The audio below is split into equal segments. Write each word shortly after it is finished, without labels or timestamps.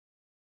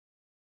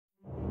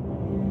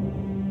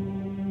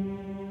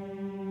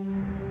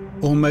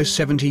Almost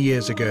 70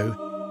 years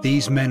ago,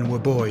 these men were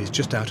boys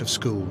just out of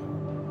school.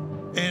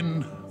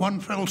 In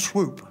one fell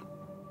swoop,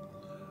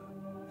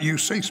 you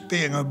ceased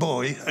being a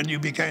boy and you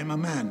became a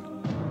man.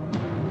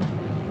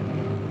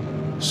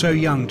 So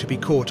young to be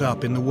caught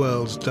up in the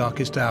world's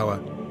darkest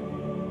hour,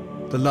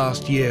 the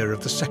last year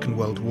of the Second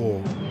World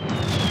War.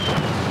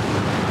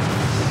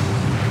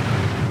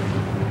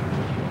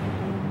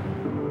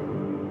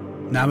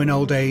 Now in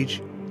old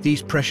age,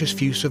 these precious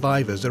few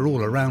survivors are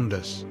all around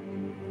us,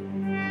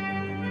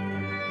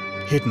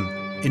 hidden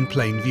in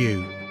plain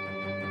view.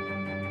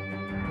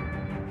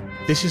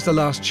 This is the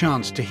last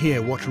chance to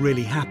hear what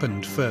really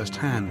happened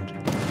firsthand.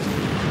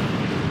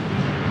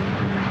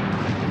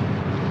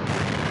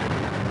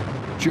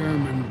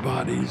 German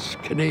bodies,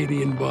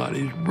 Canadian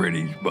bodies,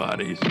 British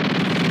bodies.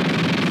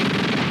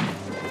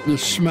 The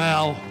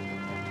smell,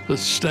 the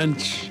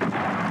stench.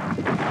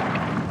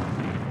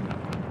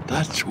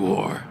 That's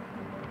war.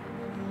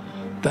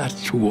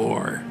 That's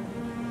war.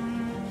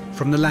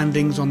 From the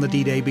landings on the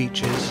D-Day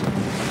beaches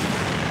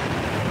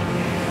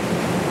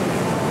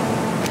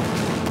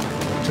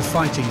to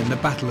fighting in the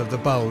Battle of the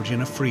Bulge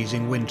in a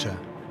freezing winter,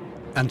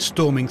 and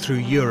storming through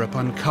Europe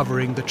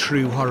uncovering the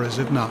true horrors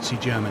of Nazi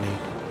Germany.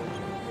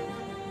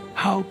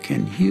 How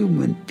can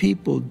human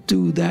people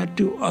do that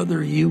to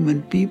other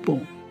human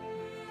people?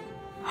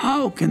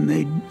 How can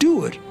they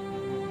do it?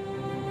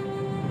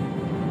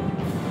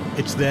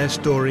 It's their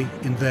story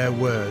in their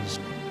words,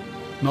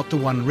 not the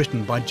one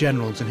written by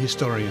generals and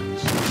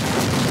historians.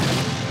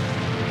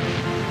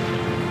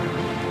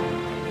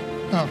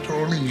 After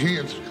all these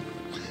years,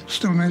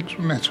 still makes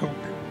me metal.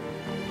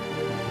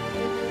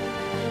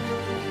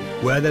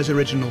 Where there's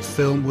original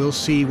film, we'll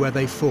see where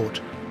they fought.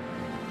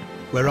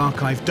 Where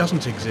archive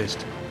doesn't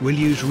exist, we'll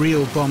use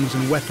real bombs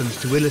and weapons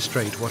to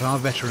illustrate what our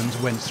veterans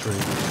went through.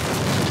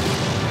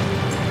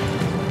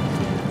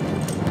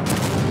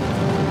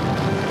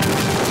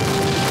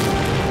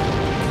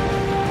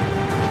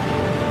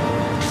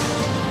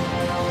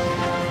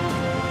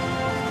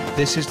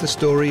 This is the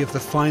story of the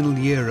final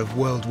year of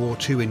World War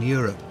II in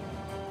Europe,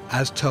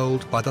 as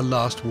told by the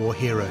last war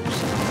heroes.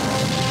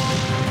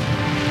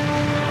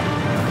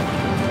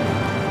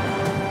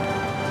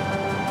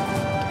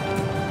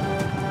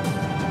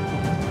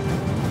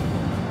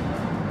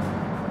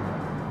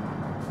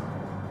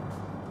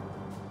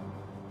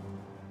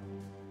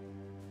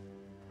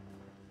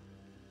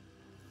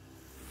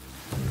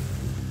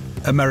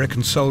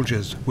 American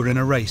soldiers were in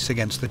a race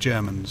against the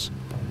Germans.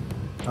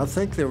 I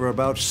think there were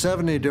about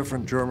 70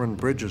 different German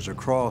bridges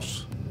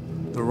across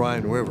the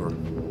Rhine River.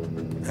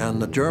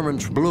 And the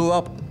Germans blew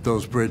up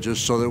those bridges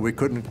so that we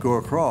couldn't go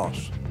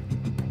across.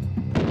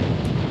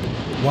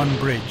 One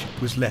bridge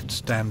was left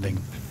standing.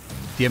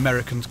 The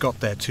Americans got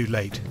there too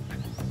late.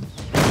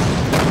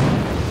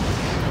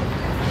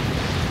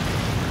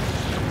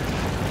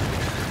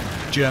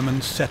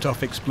 Germans set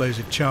off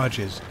explosive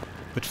charges,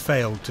 but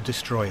failed to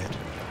destroy it.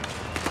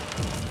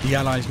 The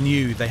Allies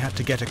knew they had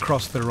to get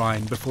across the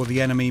Rhine before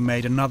the enemy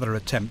made another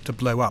attempt to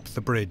blow up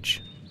the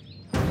bridge.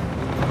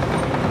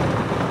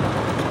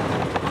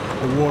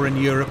 The war in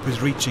Europe was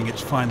reaching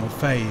its final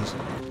phase,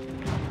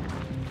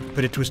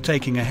 but it was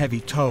taking a heavy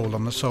toll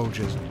on the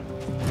soldiers.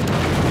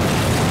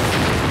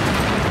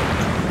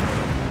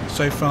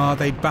 So far,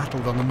 they'd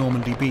battled on the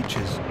Normandy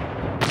beaches,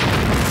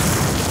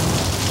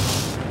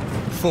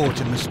 fought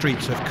in the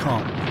streets of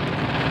Caen,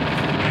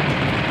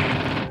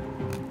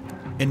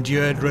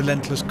 endured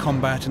relentless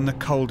combat in the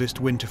coldest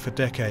winter for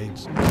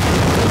decades.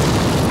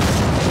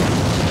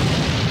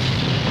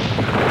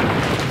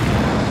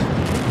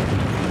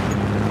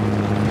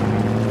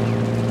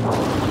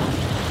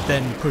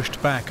 Then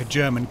pushed back a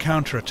German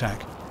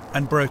counterattack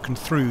and broken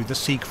through the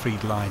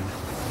Siegfried Line.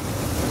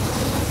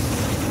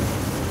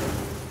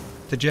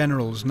 The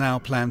generals now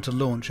plan to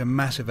launch a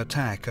massive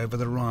attack over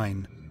the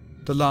Rhine,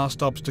 the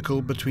last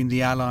obstacle between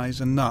the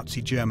Allies and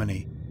Nazi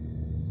Germany.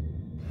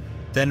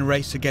 Then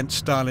race against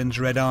Stalin's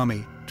Red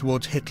Army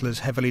towards Hitler's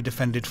heavily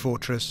defended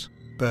fortress,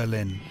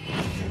 Berlin.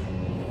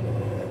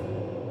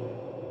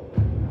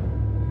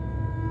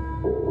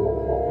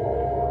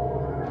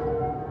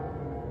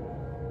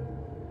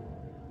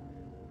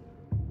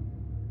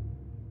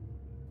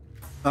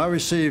 I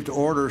received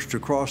orders to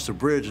cross the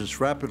bridge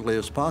as rapidly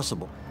as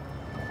possible.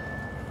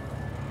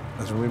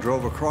 As we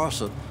drove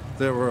across it,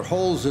 there were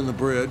holes in the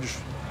bridge,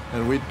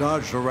 and we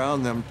dodged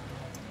around them.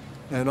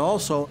 And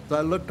also,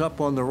 I looked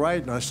up on the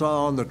right, and I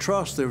saw on the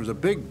truss there was a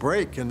big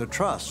break in the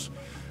truss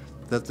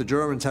that the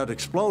Germans had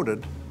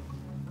exploded.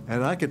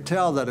 And I could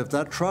tell that if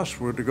that truss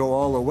were to go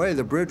all the way,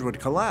 the bridge would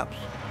collapse.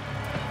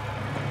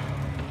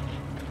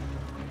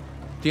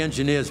 The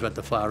engineers were at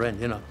the far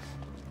end, you know.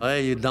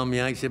 Hey, you dumb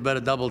Yanks, you better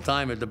double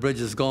time it. The bridge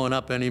is going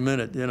up any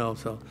minute, you know,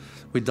 so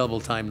we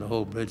double timed the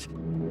whole bridge.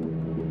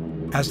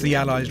 As the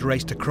Allies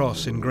raced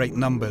across in great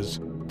numbers,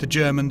 the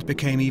Germans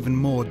became even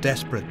more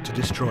desperate to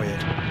destroy it.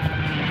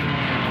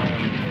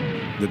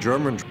 The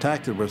Germans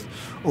attacked it with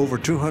over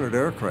 200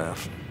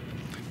 aircraft,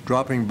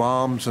 dropping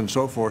bombs and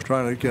so forth,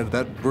 trying to get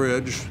that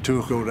bridge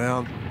to go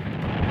down.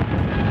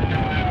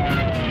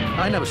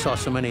 I never saw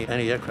so many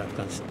anti-aircraft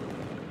guns.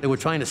 They were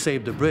trying to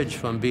save the bridge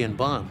from being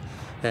bombed.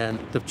 And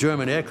the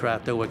German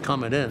aircraft that were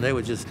coming in, they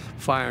were just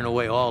firing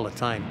away all the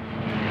time.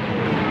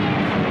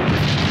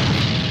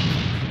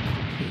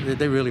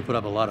 They really put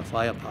up a lot of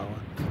firepower.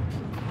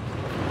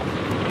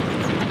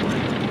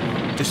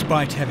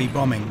 Despite heavy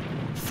bombing,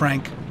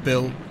 Frank,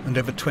 Bill, and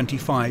over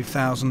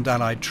 25,000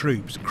 Allied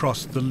troops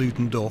crossed the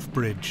Ludendorff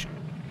Bridge.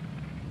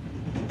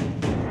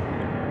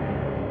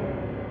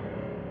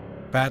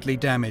 Badly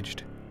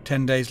damaged,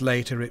 10 days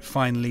later it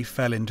finally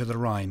fell into the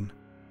Rhine.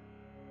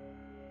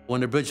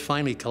 When the bridge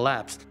finally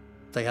collapsed,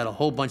 they had a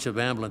whole bunch of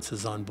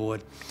ambulances on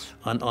board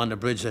on the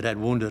bridge that had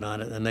wounded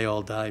on it, and they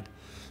all died.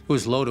 It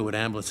was loaded with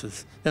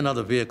ambulances and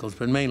other vehicles,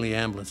 but mainly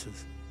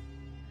ambulances.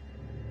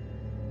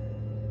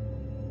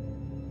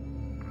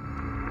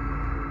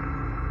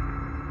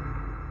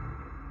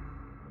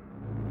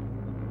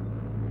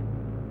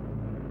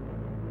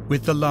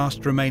 With the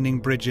last remaining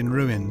bridge in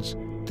ruins,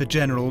 the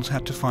generals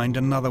had to find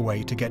another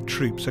way to get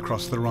troops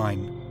across the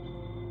Rhine.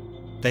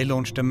 They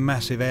launched a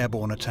massive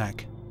airborne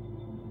attack.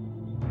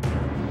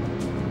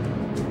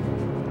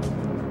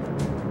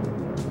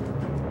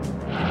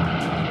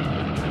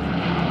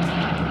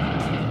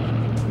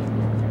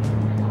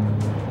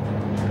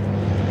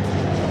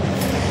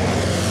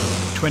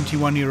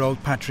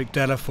 "21-year-old Patrick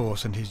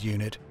Delaforce and his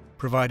unit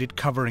provided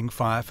covering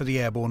fire for the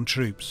airborne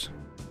troops.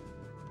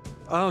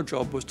 Our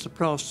job was to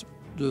pass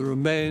the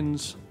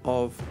remains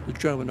of the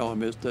German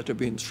armies that had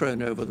been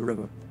thrown over the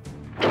river.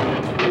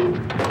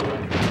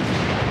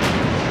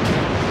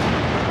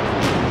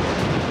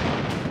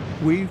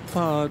 We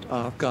fired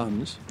our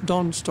guns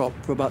non-stop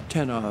for about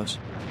 10 hours.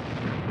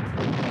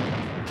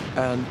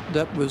 And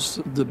that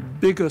was the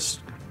biggest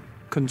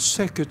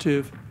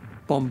consecutive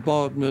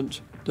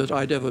bombardment that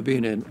I'd ever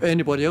been in,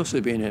 anybody else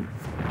had been in.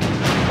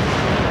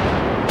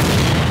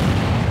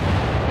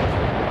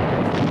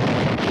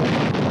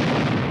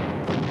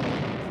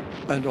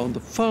 And on the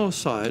far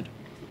side,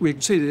 we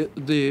could see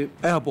the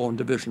airborne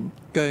division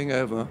going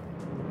over.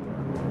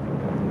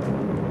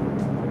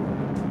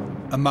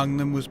 Among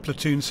them was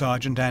Platoon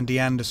Sergeant Andy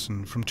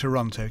Anderson from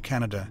Toronto,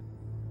 Canada.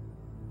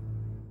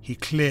 He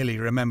clearly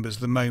remembers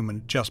the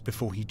moment just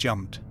before he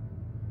jumped.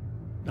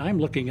 I'm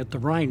looking at the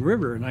Rhine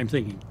River and I'm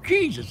thinking,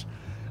 Jesus,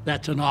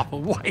 that's an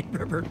awful wide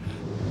river.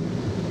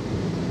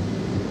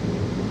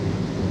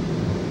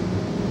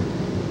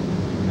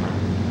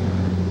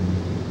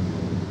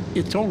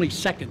 It's only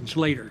seconds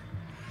later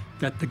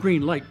that the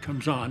green light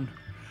comes on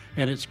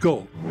and it's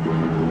go.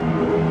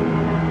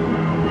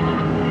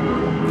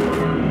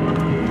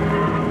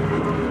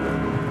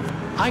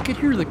 I could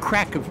hear the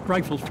crack of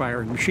rifle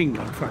fire and machine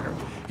gun fire,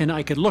 and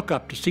I could look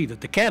up to see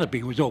that the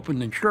canopy was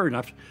open, and sure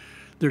enough,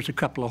 there's a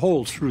couple of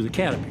holes through the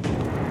canopy.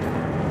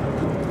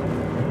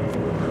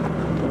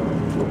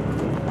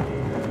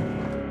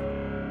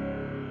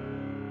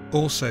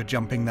 Also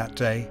jumping that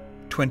day,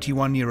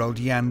 21-year-old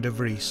Jan de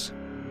Vries.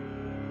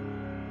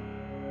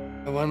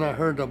 When I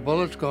heard the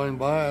bullets going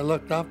by, I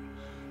looked up,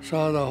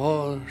 saw the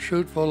whole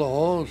chute full of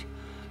holes.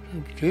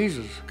 Said,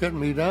 Jesus, get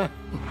me down.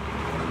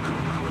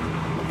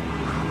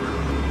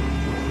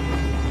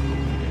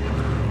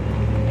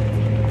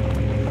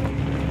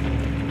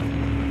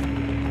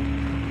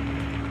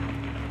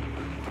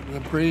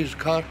 The breeze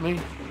caught me,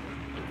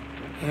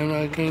 and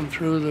I came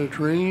through the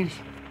trees,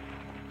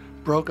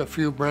 broke a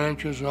few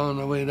branches on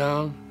the way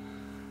down,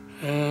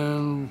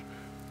 and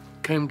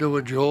came to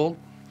a jolt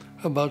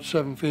about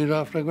 7 feet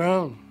off the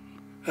ground.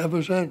 That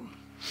was it.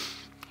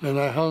 And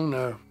I hung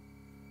there.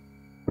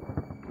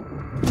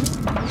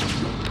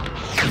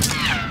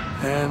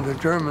 And the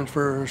Germans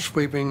were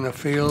sweeping the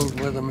field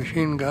with a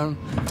machine gun,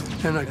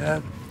 and I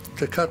had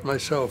to cut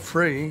myself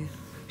free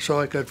so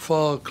I could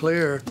fall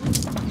clear.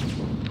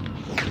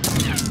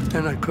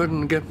 And I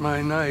couldn't get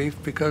my knife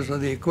because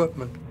of the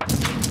equipment.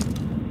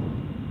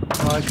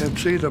 I could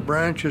see the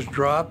branches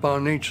drop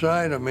on each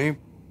side of me,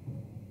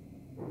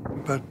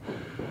 but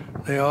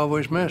they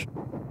always missed.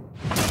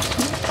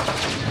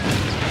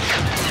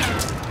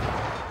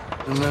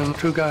 And then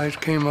two guys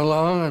came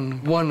along,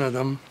 and one of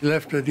them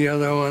lifted the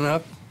other one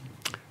up,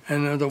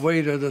 and the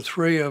weight of the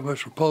three of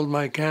us pulled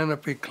my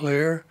canopy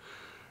clear,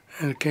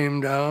 and it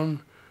came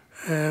down,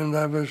 and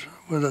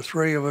the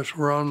three of us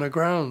were on the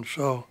ground,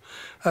 so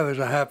I was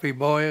a happy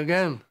boy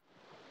again.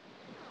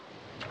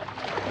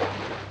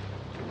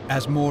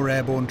 As more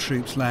airborne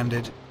troops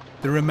landed,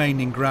 the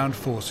remaining ground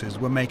forces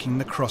were making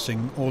the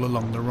crossing all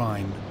along the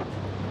Rhine.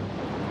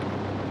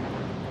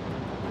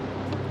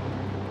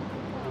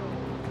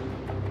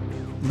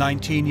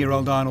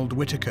 "19-year-old Arnold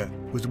Whitaker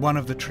was one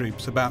of the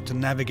troops about to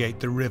navigate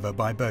the river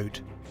by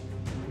boat.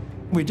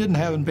 We didn't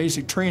have in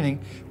basic training,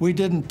 we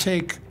didn't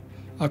take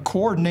a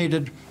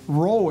coordinated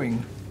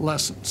rowing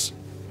lessons.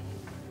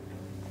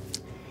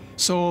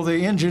 So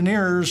the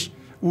engineers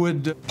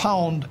would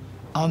pound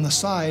on the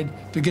side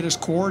to get us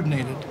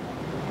coordinated.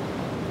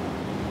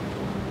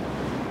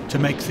 To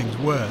make things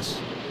worse,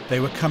 they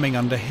were coming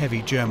under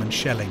heavy German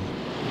shelling.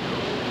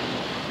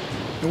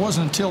 It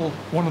wasn't until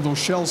one of those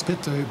shells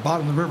hit the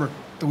bottom of the river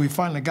that we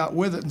finally got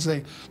with it and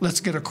say, let's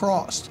get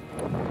across.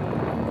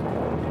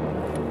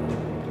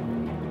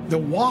 The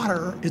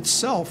water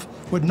itself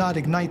would not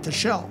ignite the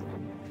shell.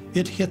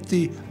 It hit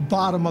the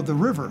bottom of the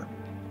river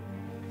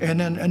and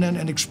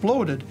then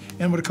exploded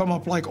and would come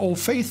up like Old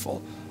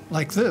Faithful,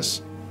 like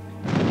this.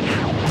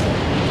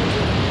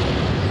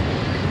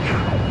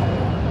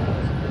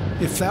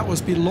 If that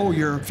was below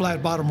your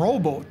flat bottom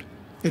rowboat,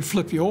 it'd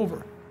flip you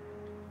over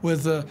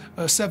with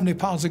 70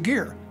 pounds of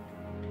gear.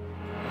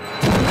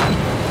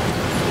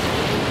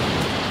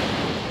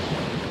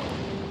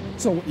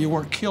 So you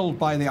weren't killed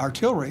by the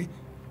artillery,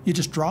 you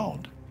just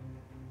drowned.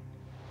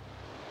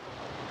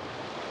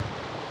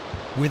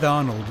 With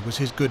Arnold was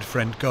his good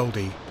friend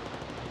Goldie.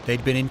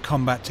 They'd been in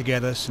combat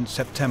together since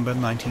September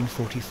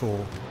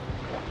 1944.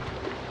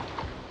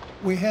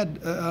 We had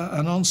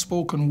an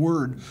unspoken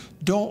word: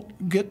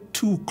 don't get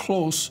too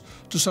close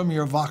to some of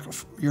your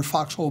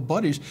foxhole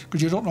buddies,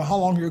 because you don't know how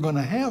long you're going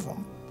to have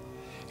them.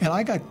 And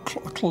I got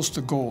close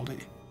to Goldie.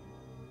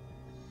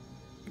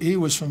 He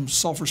was from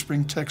Sulphur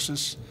Spring,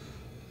 Texas.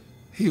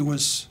 He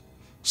was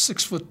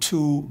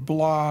 6'2",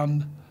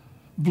 blonde,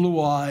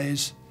 blue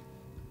eyes,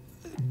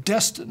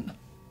 destined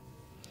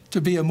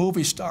to be a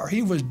movie star.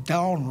 He was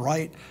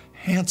downright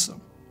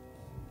handsome.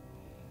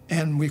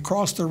 And we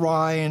crossed the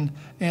Rhine,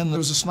 and there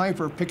was a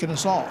sniper picking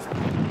us off.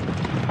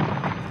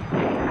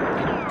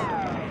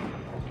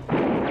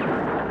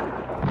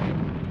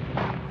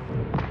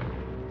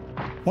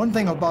 One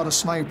thing about a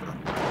sniper,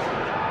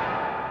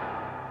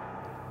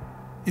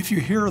 if you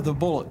hear the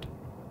bullet,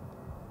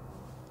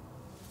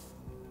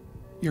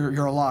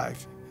 you're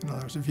alive. In other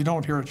words, if you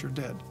don't hear it, you're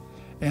dead.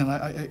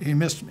 And he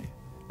missed me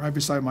right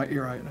beside my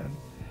ear.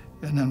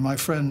 And then my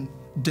friend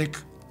Dick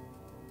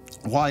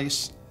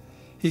Weiss,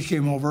 he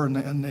came over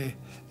and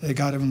they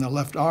got him in the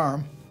left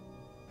arm.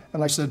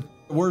 And I said,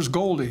 "Where's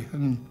Goldie?"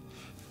 And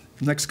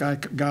the next guy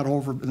got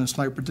over and the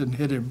sniper didn't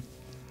hit him.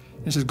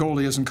 He said,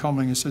 "Goldie isn't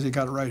coming." He says he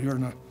got it right here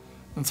in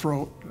the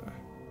throat.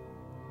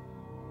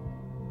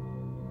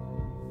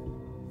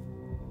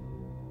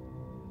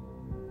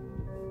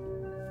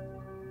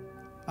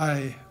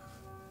 I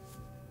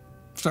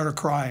started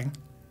crying.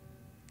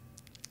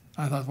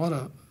 I thought, what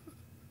a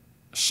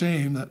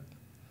shame that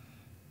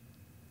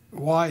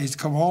why he's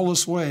come all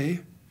this way,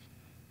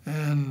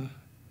 and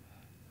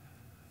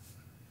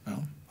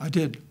well, I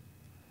did.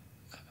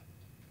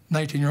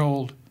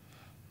 19-year-old,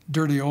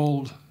 dirty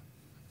old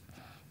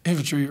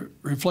infantry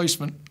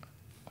replacement,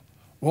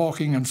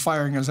 walking and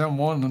firing his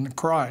M1 and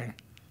crying.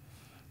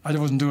 I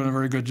wasn't doing a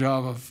very good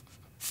job of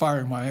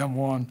firing my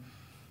M1.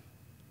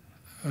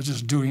 I was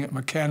just doing it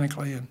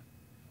mechanically,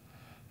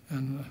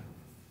 and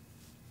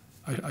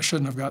I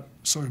shouldn't have got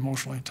so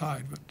emotionally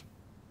tied, but.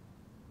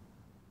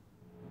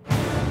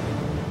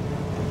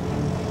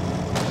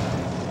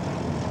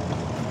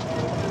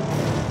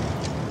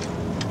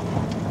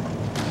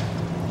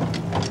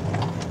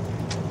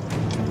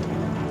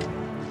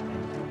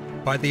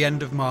 By the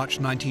end of March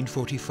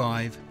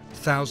 1945,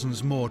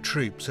 thousands more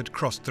troops had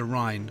crossed the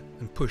Rhine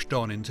and pushed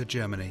on into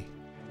Germany.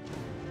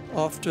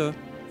 After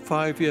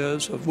 5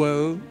 years of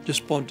woe,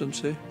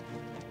 despondency,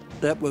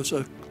 that was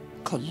a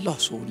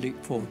colossal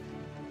leap forward.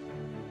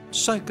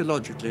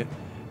 Psychologically,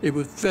 it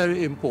was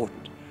very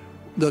important.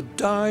 The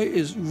die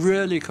is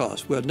really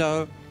cast.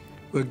 We're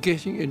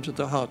getting into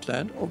the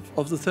heartland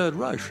of the Third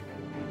Reich.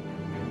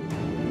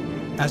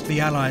 As the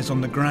Allies on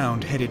the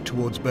ground headed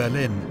towards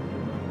Berlin,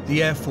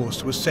 the Air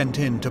Force was sent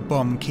in to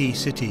bomb key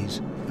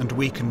cities and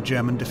weaken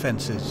German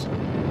defences.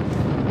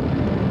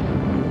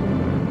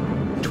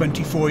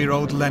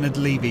 24-year-old Leonard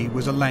Levy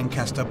was a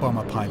Lancaster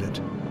bomber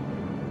pilot.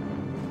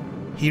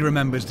 He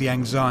remembers the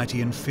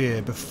anxiety and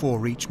fear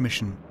before each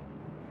mission.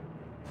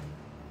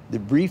 The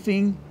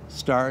briefing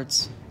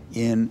starts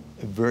in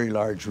a very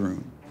large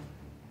room,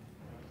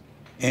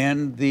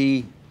 and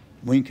the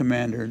wing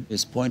commander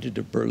is pointed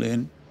to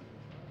Berlin,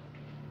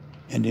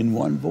 and in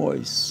one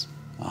voice,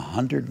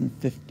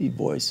 150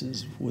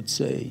 voices would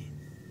say,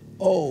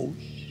 "Oh,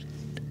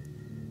 shit."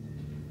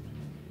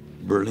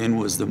 Berlin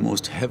was the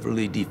most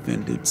heavily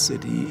defended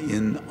city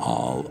in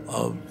all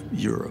of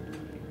Europe.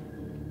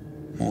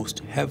 Most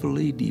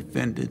heavily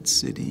defended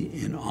city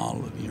in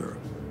all of Europe.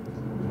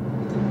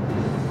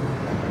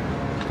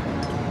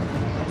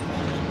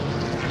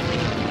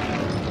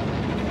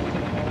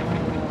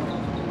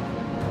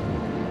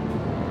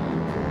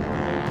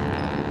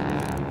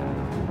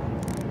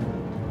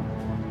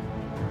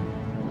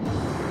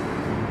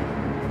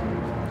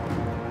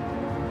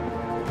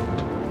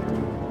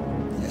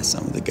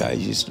 Some of the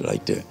guys used to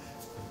like to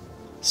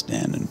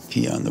stand and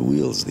pee on the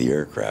wheels of the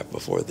aircraft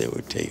before they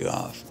would take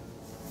off,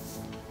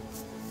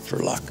 for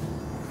luck.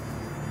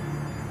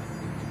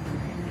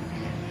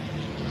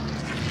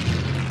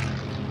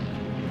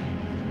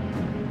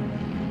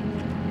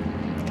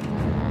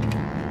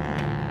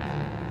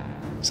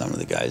 Some of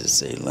the guys would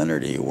say,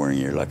 "Leonard, are you wearing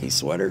your lucky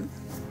sweater?"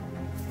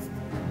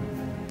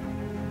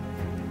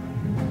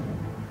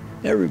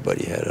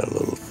 Everybody had a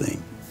little thing.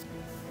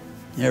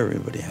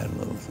 Everybody had a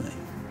little thing.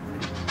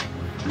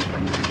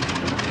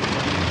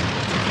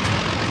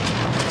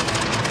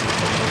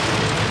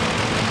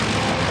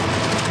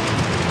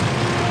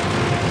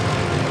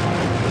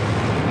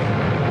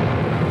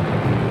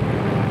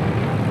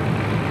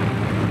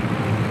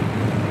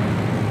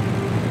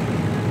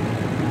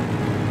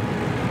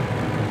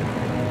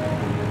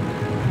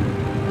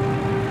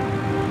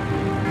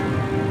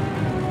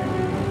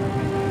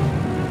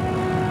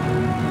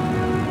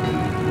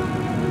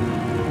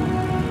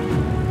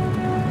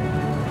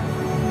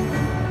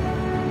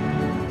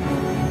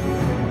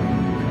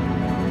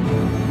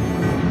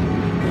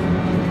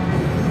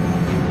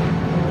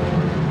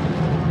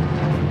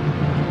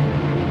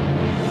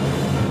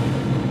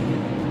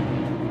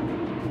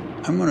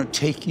 going to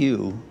take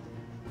you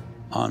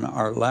on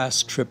our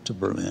last trip to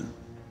Berlin.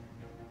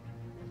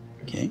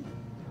 Okay?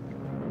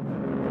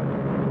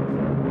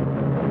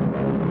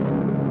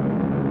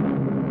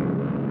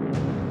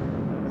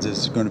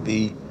 There's going to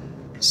be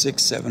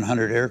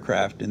 600-700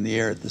 aircraft in the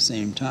air at the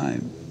same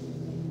time.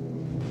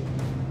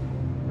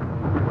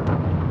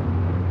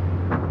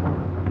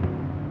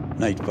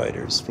 Night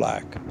fighters,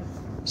 flak,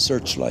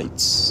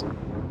 searchlights.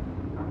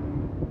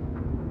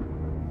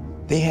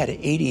 They had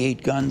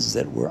 88 guns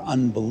that were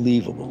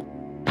unbelievable.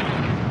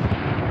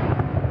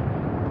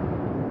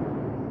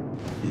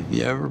 Have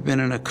you ever been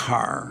in a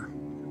car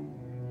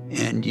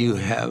and you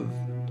have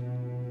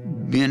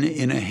been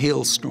in a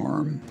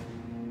hailstorm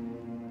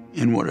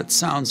and what it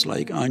sounds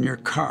like on your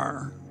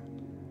car?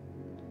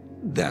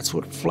 That's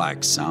what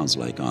flak sounds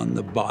like on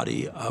the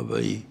body of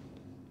an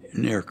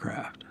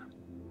aircraft.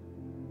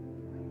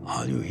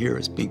 All you hear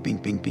is ping, ping,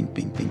 ping, ping,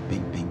 ping, ping,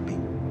 ping, ping, ping.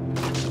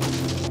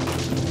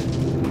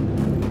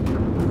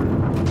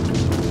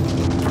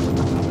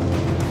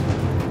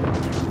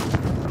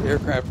 The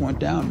aircraft went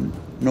down.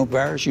 No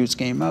parachutes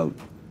came out.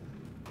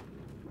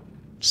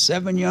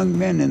 7 young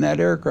men in that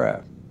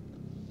aircraft.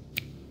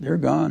 They're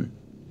gone.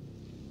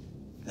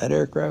 That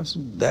aircraft's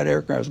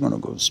going to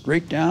go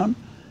straight down,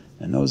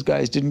 and those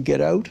guys didn't get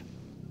out.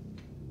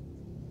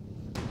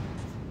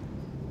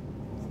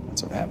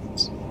 That's what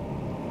happens.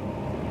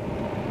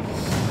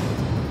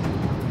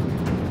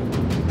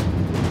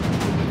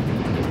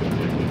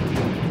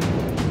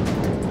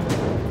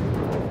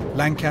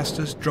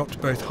 Lancasters dropped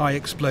both high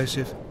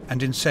explosive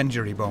and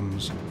incendiary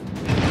bombs.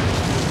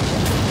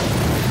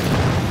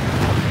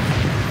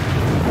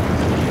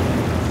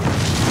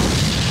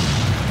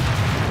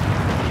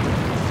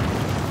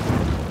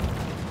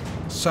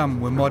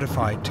 Some were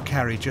modified to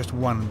carry just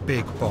one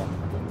big bomb.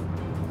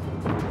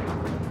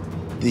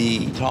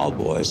 The tall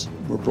boys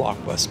were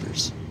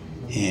blockbusters.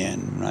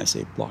 And when I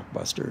say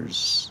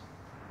blockbusters,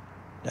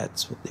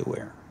 that's what they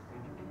were.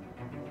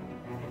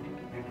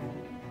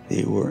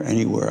 They were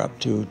anywhere up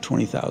to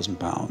 20,000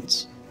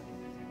 pounds.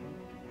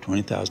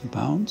 20,000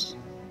 pounds,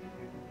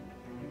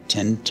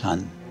 10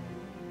 ton,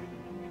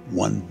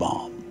 one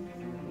bomb.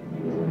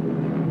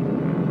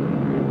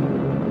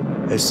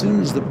 As soon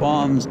as the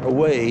bomb's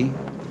away,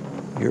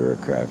 your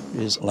aircraft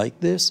is like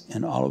this,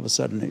 and all of a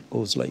sudden it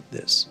goes like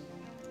this.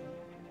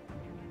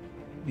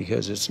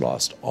 Because it's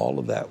lost all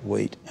of that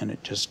weight and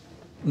it just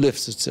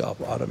lifts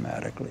itself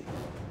automatically.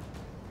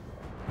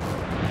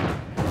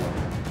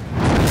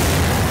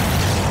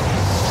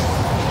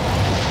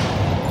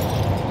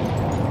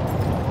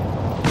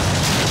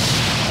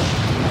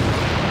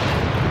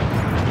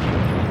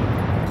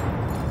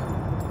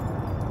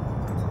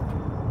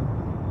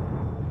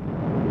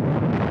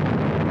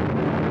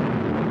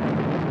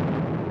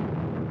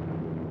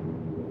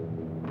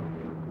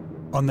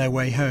 On their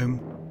way home,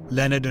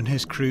 Leonard and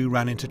his crew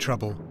ran into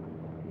trouble.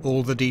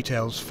 All the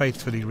details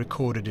faithfully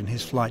recorded in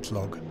his flight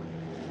log.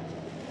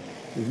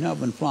 We've now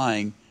been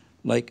flying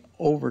like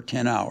over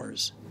 10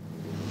 hours.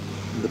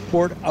 The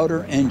port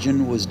outer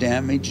engine was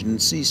damaged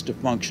and ceased to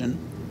function.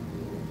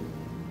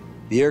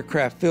 The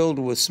aircraft filled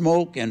with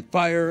smoke and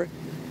fire.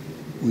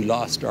 We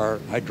lost our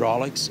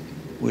hydraulics.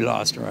 We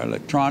lost our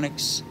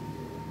electronics.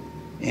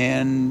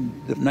 And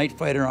the night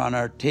fighter on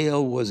our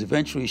tail was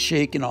eventually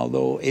shaken,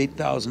 although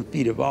 8,000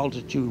 feet of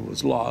altitude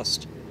was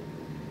lost.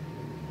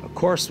 A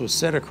course was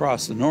set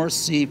across the North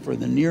Sea for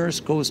the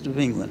nearest coast of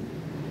England.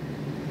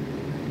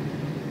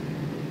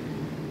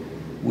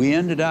 We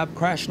ended up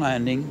crash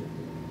landing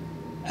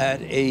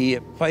at a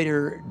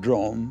fighter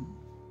drome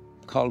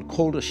called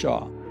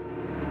Katyushas.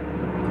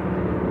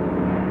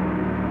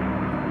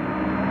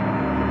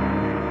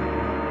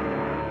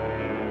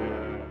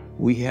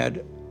 We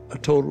had a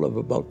total of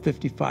about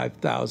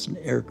 55,000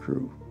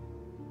 aircrew.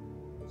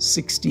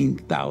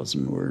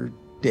 16,000 were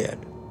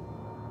dead.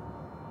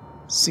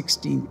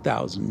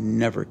 16,000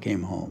 never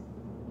came home.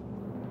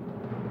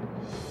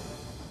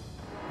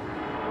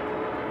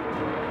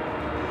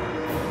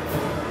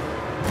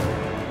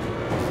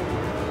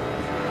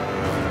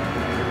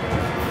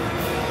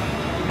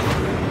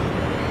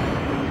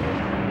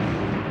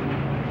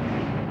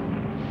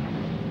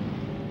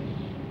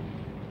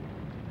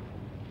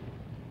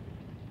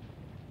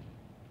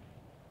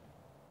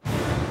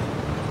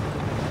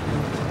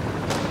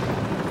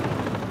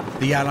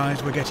 The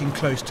Allies were getting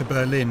close to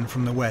Berlin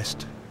from the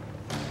west.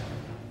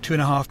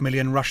 2.5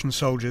 million Russian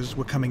soldiers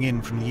were coming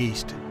in from the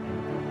east.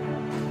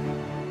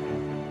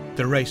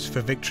 The race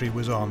for victory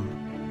was on.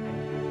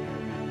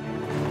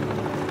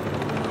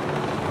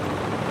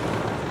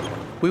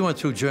 We went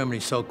through Germany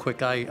so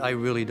quick, I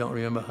really don't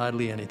remember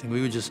hardly anything.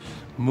 We were just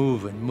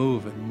moving.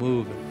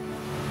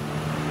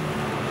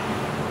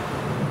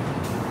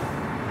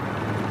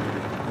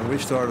 And we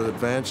started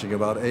advancing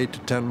about 8 to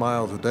 10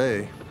 miles a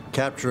day,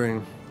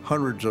 capturing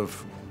hundreds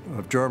of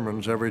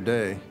Germans every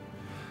day.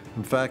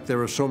 In fact, there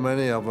were so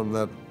many of them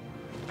that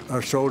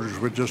our soldiers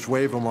would just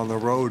wave them on the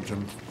roads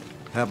and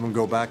have them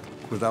go back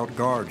without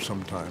guards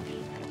sometimes.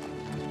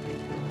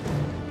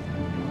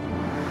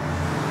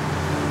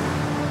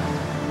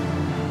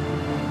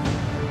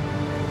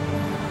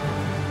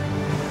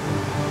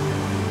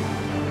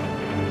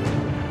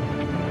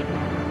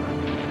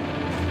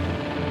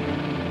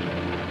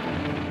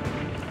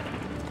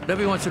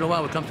 every once in a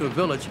while we'd come to a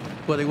village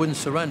where they wouldn't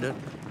surrender,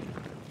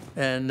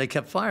 and they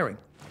kept firing.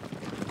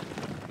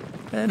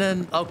 And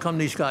then out come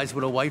these guys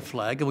with a white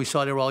flag, and we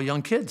saw they were all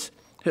young kids,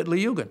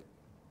 Hitlerjugend.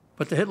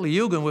 But the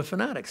Hitlerjugend were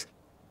fanatics.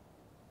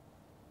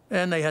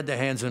 And they had their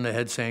hands on their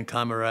head saying,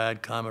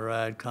 "Comrade,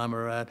 comrade,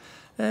 comrade."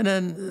 And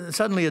then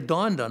suddenly it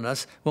dawned on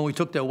us, when we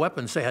took their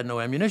weapons, they had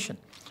no ammunition.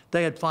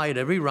 They had fired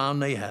every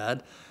round they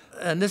had,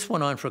 and this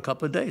went on for a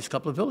couple of days, a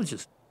couple of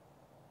villages.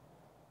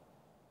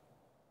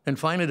 And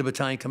finally, the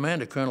battalion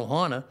commander, Colonel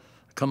Horner,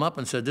 come up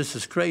and said, "This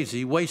is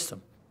crazy, waste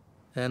them."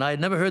 And I had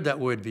never heard that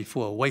word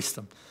before, waste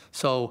them.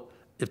 So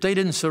if they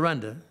didn't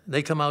surrender,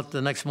 they come out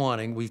the next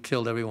morning, we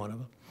killed every one of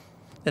them.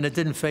 And it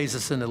didn't faze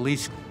us in the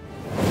least.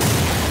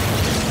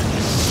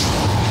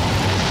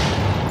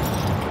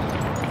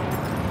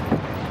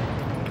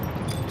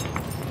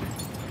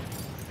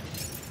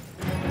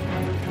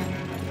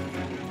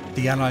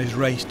 The Allies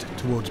raced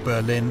towards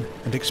Berlin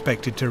and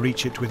expected to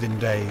reach it within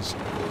days.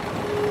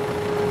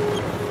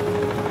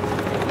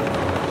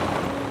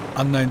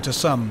 Unknown to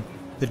some,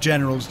 the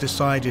generals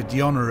decided the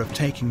honor of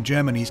taking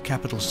Germany's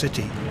capital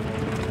city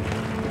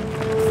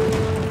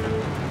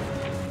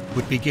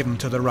would be given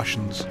to the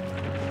Russians.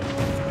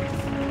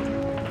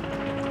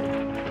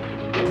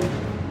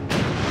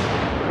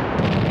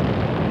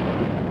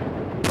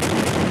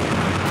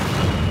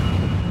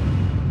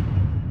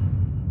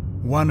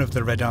 One of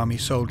the Red Army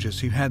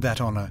soldiers who had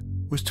that honor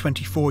was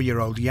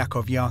 24-year-old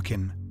Jacov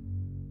Krenin.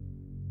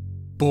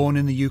 Born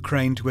in the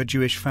Ukraine to a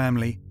Jewish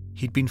family,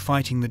 he'd been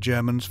fighting the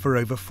Germans for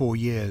over 4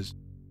 years.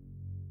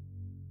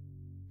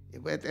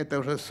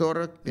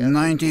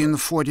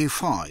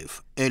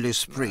 1945, early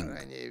spring.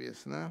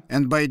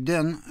 And by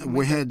then,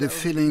 we had the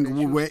feeling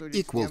we were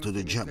equal to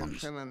the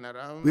Germans.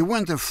 We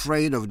weren't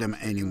afraid of them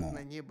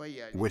anymore.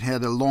 We'd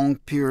had a long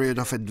period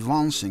of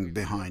advancing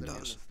behind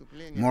us.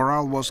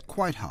 Morale was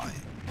quite high.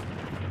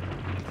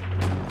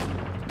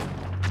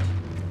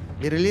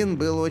 Berlin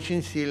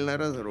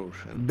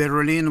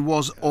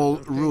was all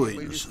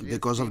ruins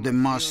because of the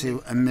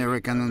massive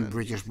American and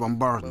British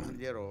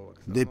bombardment.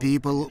 The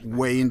people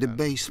were in the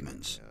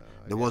basements.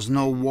 There was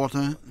no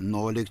water,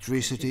 no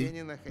electricity,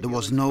 there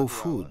was no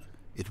food.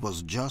 It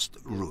was just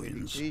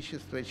ruins.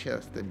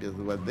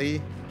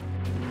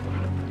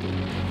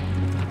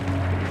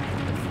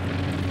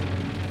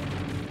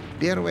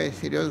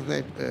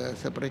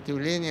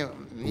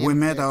 We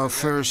met our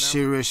first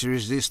serious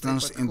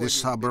resistance in the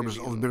suburbs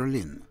of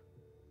Berlin.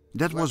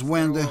 That was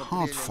when the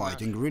hard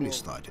fighting really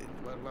started,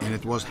 and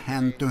it was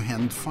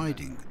hand-to-hand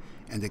fighting,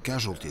 and the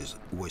casualties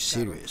were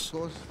serious.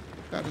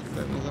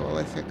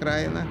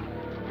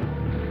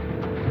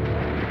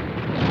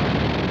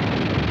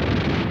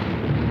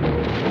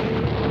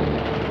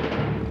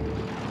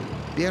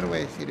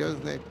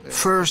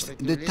 First,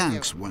 the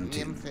tanks went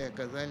in,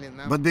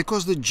 but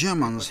because the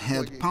Germans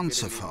had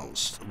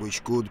Panzerfaust,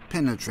 which could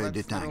penetrate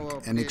the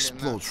tank and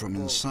explode from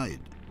inside,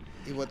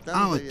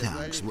 our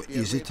tanks were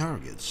easy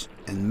targets,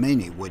 and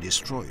many were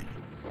destroyed.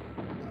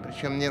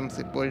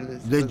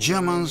 The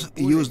Germans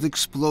used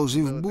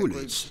explosive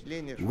bullets,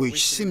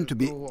 which seemed to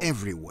be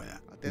everywhere.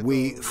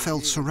 We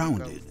felt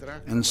surrounded,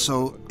 and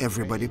so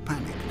everybody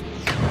panicked.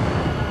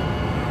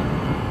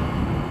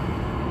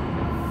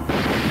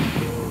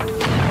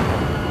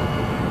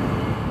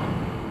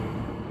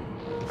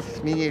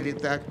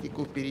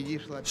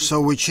 So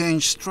we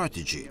changed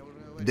strategy.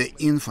 The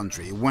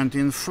infantry went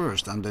in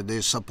first under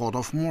the support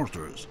of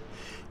mortars.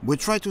 We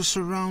tried to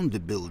surround the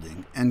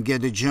building and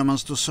get the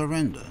Germans to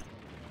surrender.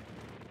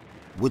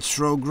 We'd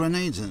throw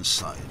grenades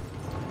inside.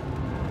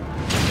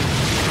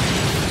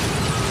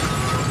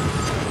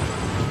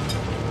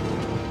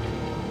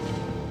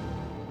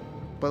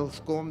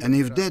 And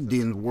if that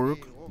didn't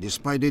work,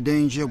 despite the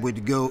danger,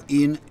 we'd go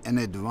in and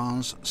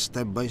advance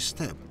step by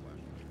step,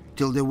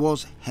 till there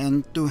was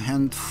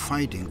hand-to-hand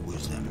fighting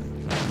with them.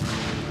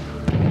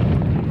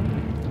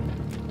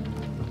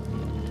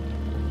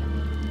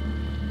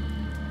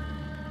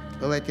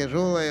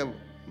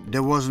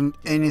 There wasn't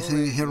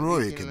anything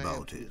heroic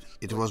about it.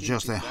 It was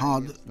just a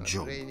hard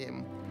job.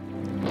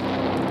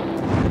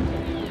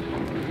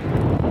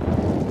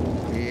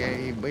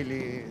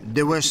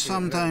 There were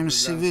sometimes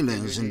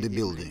civilians in the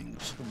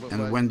buildings,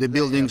 and when the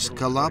buildings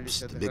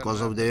collapsed because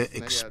of the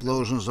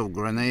explosions of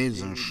grenades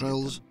and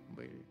shells,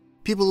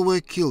 people were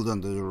killed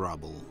under the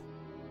rubble.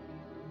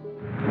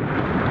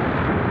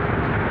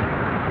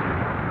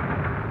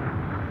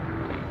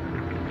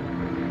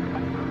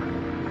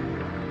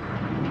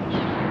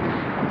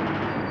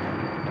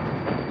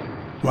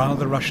 While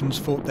the Russians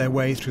fought their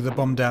way through the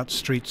bombed-out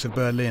streets of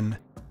Berlin,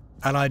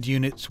 Allied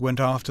units went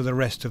after the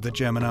rest of the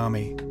German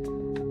army.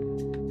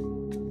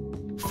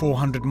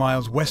 400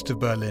 miles west of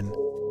Berlin,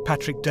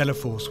 Patrick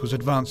Delaforce was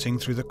advancing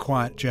through the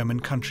quiet German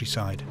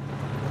countryside.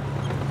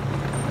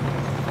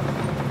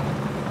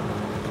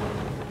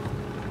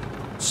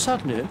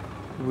 Suddenly,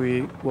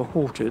 we were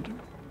halted,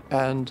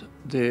 and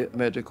the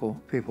medical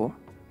people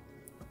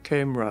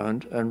came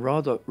round and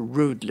rather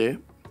rudely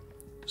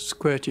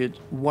squirted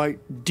white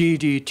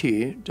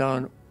DDT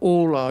down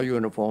all our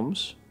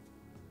uniforms,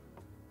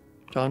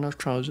 down our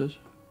trousers,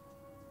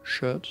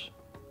 shirts,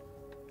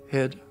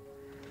 head.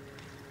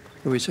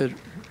 And we said,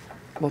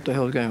 what the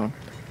hell is going on?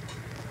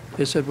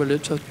 They said, well,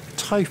 it's a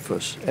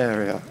typhus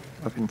area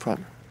up in front.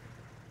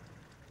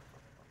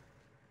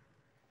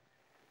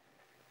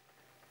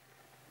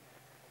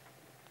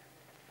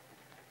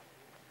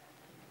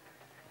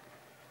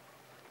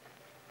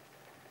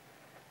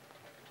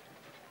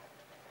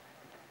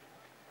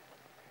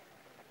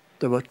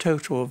 There were a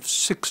total of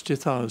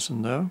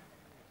 60,000 there.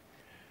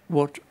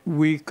 What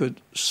we could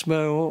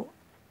smell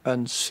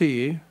and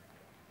see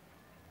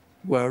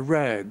were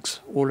rags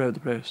all over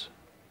the place.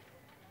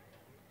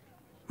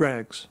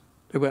 Rags.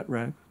 They weren't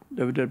rags.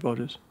 They were dead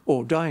bodies,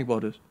 or dying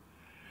bodies.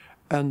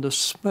 And the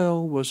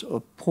smell was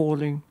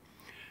appalling.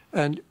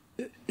 And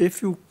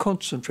if you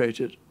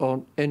concentrated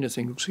on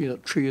anything, you see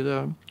that tree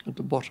there at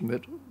the bottom of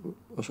it,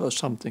 or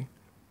something,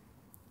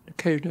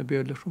 occasionally there'd be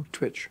a little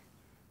twitch.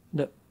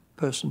 That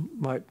person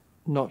might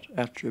not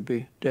actually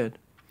be dead.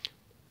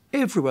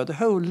 Everywhere, the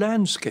whole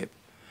landscape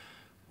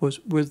was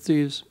with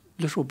these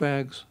little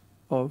bags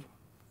of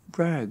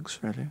rags,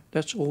 really.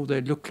 That's all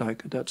they looked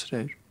like at that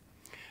stage.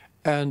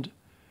 And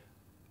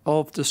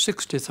of the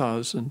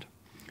 60,000,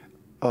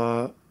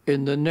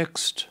 in the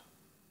next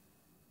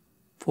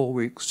 4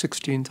 weeks,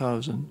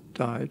 16,000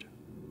 died.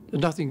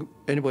 There's nothing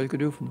anybody could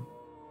do for them.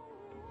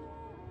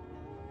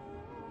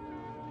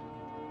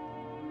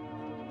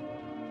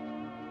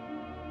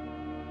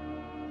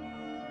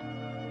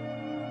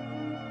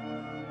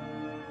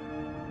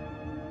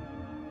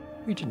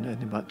 We didn't know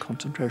anything about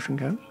concentration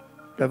camps.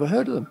 Never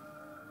heard of them.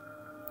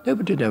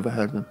 Nobody had ever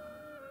heard of them.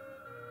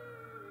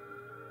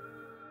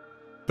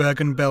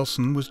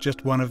 Bergen-Belsen was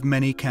just one of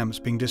many camps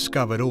being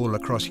discovered all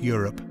across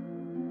Europe.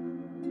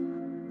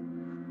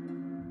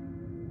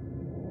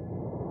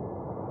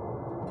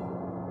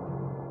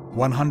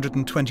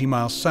 "120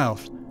 miles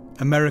south,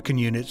 American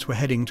units were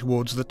heading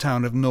towards the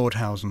town of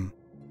Nordhausen.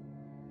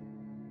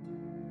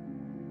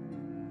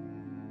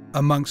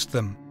 Amongst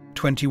them,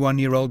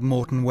 21-year-old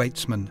Morton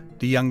Weitzman,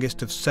 the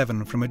youngest of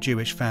 7 from a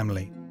Jewish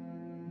family.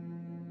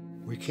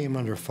 We came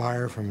under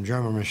fire from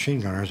German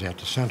machine gunners at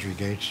the sentry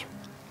gates,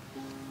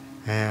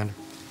 and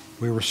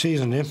we were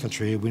seasoned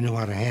infantry. We knew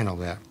how to handle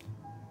that.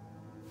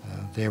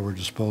 They were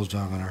disposed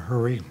of in a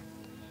hurry,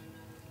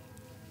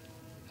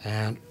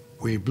 and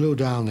we blew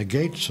down the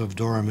gates of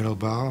Dora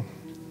Mittelbau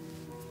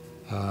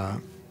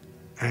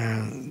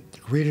and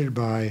greeted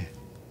by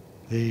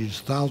these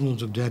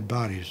thousands of dead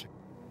bodies.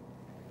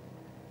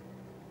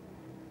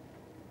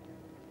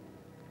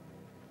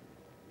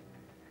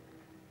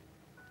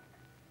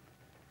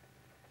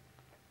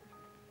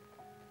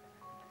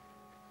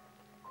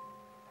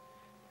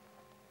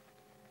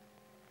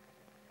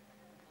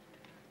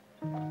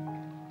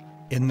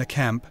 In the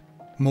camp,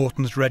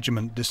 Morton's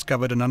regiment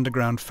discovered an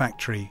underground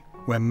factory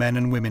where men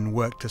and women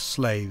worked as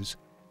slaves,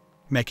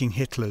 making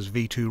Hitler's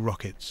V-2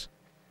 rockets.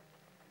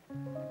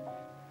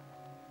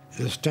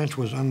 The stench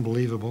was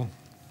unbelievable.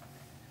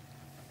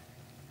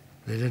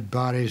 They did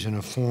bodies in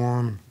a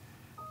form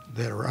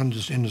that were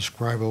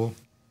indescribable.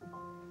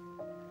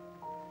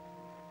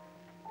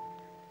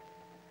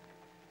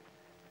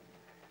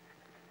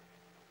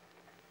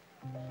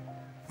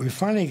 We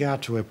finally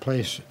got to a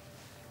place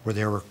where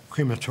there were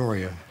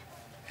crematoria,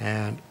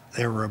 and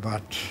there were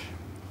about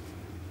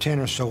 10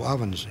 or so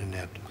ovens in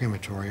that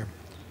crematoria.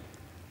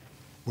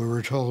 We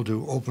were told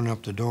to open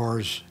up the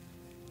doors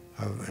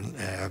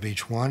of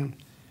each one.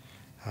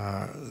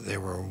 They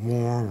were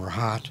warm or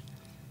hot,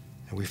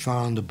 and we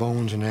found the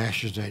bones and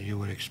ashes that you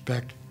would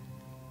expect.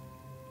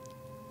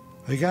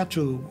 We got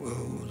to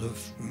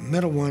the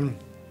middle one,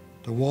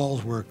 the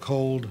walls were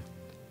cold,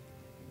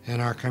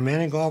 and our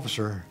commanding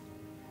officer,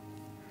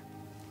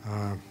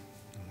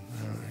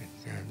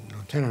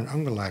 Lieutenant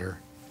Ungerleiter,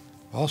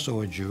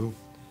 also a Jew,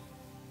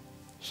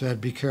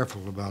 said, "Be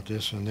careful about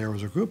this." And there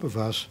was a group of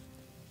us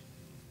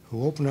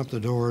who opened up the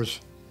doors,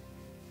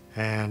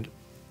 and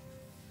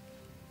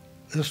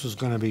this was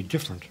going to be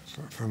different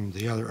from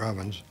the other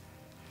ovens.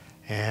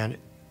 And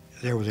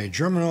there was a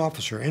German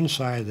officer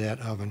inside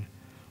that oven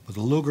with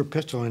a Luger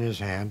pistol in his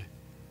hand,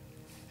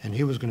 and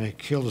he was going to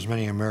kill as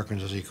many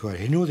Americans as he could.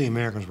 He knew the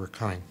Americans were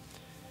coming.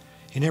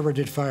 He never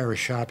did fire a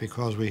shot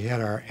because we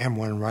had our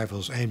M1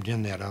 rifles aimed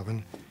in that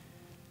oven.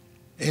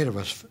 8 of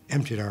us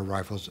emptied our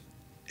rifles,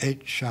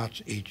 8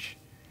 shots each,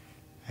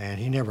 and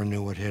he never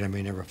knew what hit him.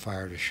 He never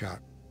fired a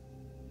shot.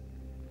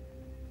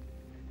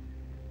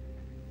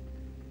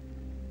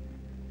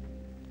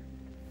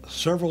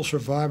 Several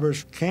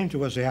survivors came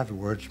to us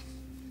afterwards,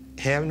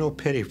 have no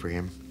pity for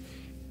him.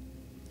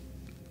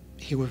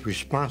 He was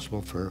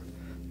responsible for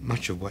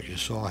much of what you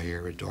saw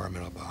here at Dora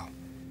Mittelbau.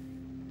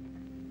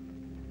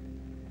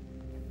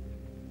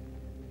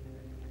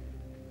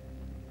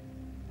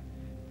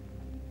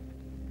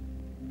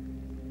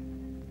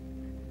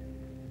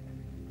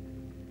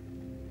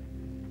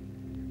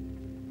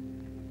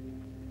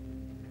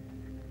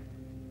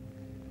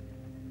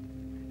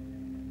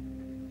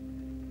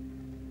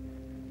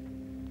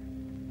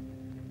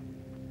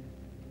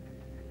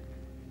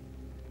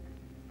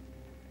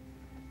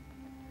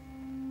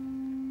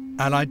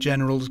 Allied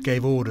generals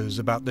gave orders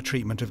about the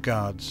treatment of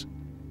guards.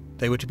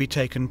 They were to be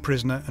taken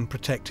prisoner and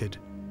protected,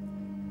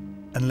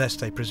 unless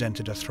they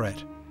presented a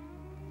threat.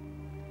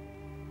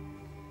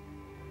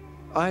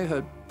 I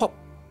heard pop,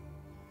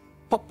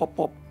 pop, pop,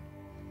 pop.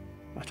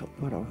 I thought,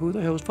 who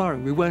the hell was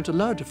firing? We weren't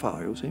allowed to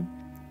fire, you see.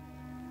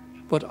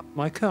 But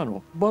my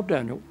colonel, Bob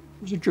Daniel,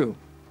 was a Jew.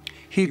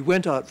 He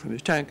went out from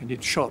his tank and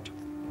he'd shot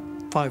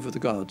 5 of the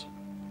guards.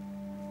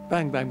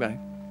 Bang, bang,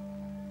 bang.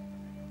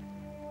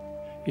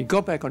 He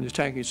got back on his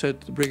tank, he said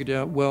to the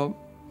brigadier, well,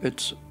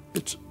 it's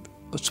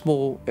a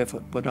small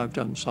effort, but I've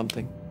done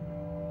something.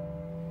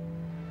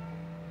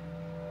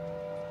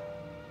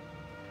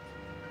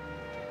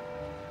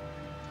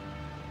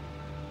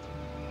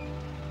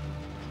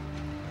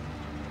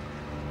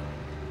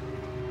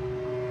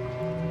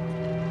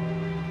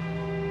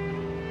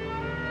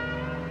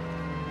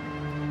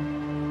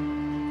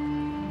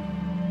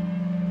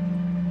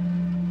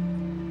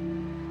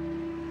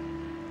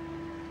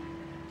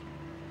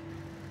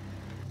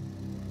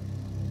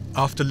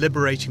 After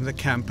liberating the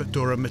camp at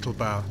Dora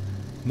Mittelbau,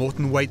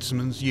 Morton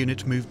Weitzman's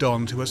unit moved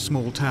on to a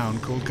small town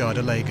called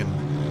Gardelegen.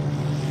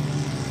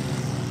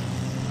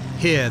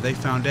 Here they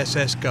found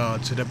SS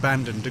guards had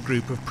abandoned a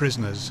group of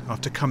prisoners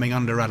after coming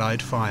under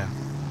Allied fire.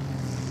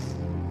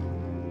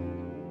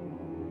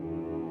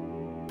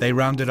 They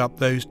rounded up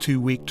those too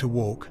weak to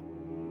walk,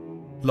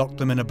 locked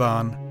them in a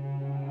barn,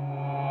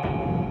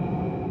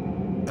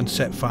 and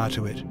set fire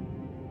to it.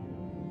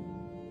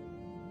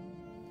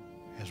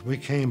 As we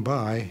came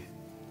by,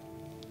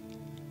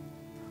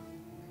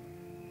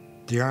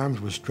 the arms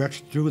were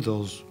stretched through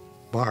those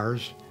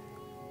bars,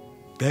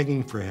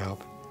 begging for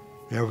help.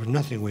 There was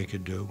nothing we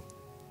could do.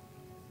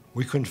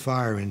 We couldn't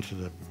fire into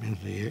the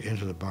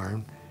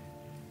barn.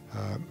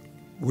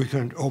 We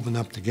couldn't open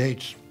up the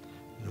gates.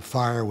 The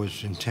fire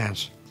was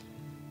intense.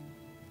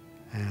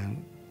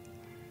 And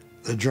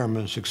the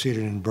Germans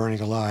succeeded in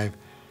burning alive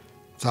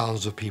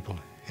thousands of people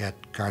at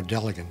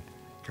Gardelegen.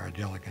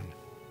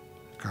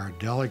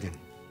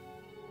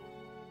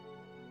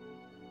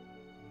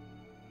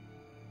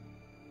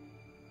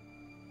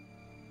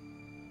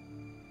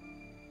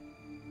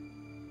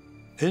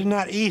 It's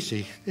not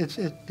easy. It's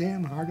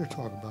damn hard to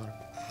talk about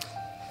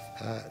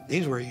it.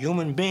 These were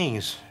human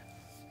beings.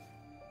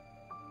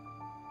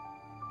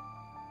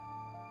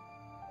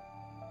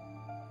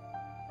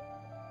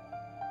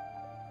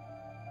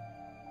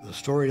 The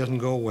story doesn't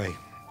go away.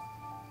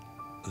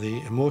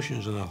 The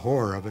emotions and the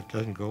horror of it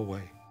doesn't go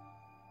away.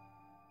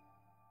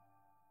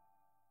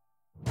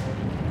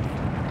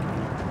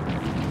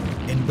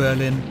 In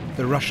Berlin,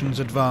 the Russians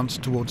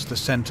advanced towards the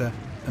center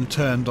and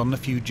turned on the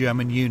few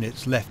German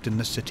units left in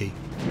the city.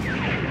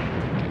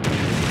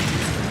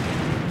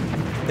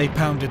 They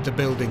pounded the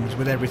buildings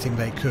with everything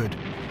they could,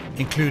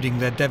 including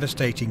their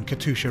devastating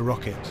Katyusha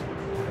rockets.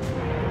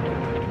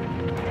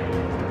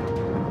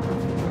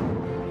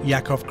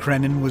 Jacov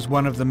Krenin was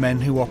one of the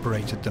men who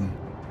operated them.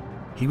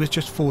 He was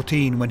just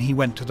 14 when he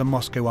went to the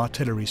Moscow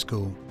artillery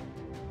school.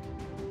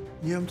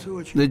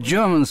 The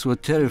Germans were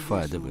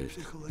terrified of it.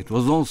 It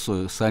was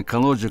also a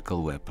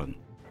psychological weapon.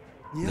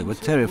 They were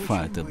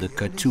terrified of the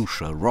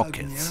Katyusha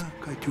rockets.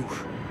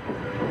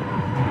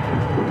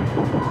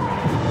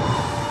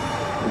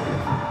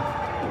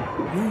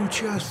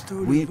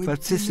 We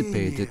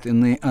participated in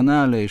the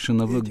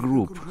annihilation of a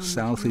group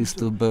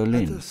southeast of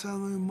Berlin.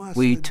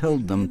 We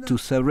told them to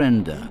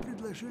surrender.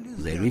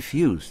 They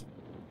refused,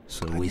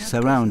 so we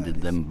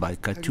surrounded them by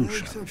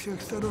Katyusha.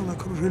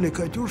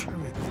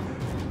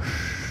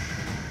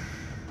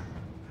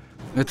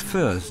 At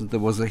first there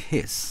was a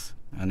hiss,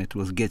 and it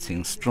was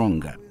getting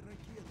stronger.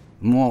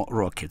 More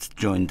rockets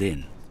joined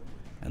in,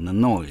 and the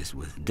noise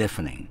was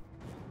deafening.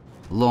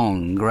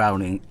 Long,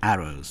 growling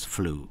arrows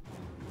flew,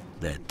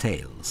 their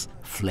tails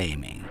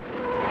flaming.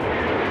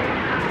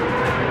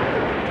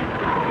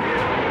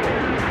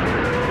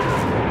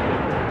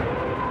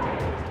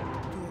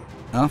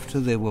 After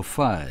they were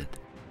fired,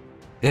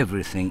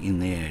 everything in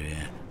the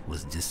area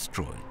was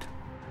destroyed.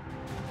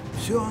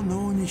 Все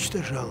оно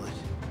уничтожалось.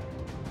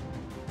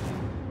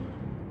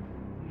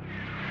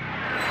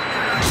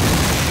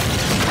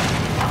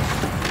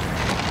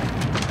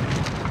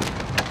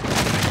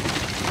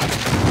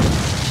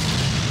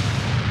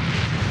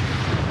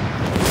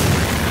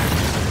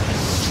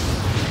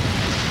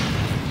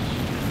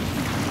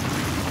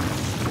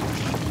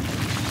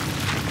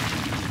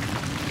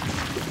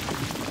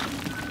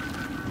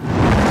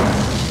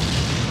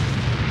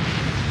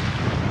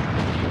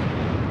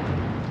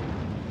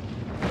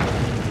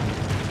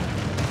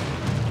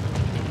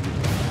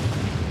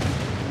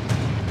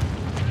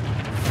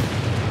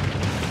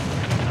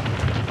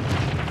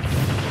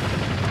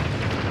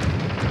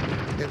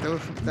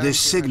 The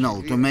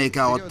signal to make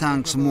our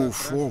tanks move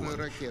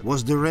forward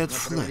was the red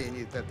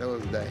flag.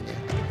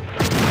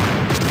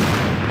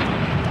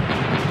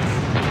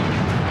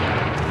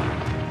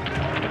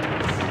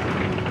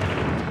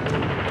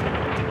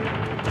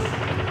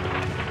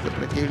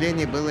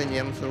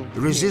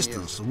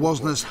 Resistance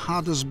wasn't as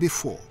hard as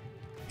before.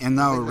 and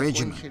our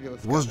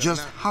regiment was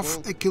just half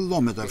a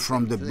kilometer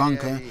from the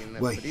bunker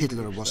where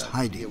Hitler was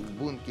hiding.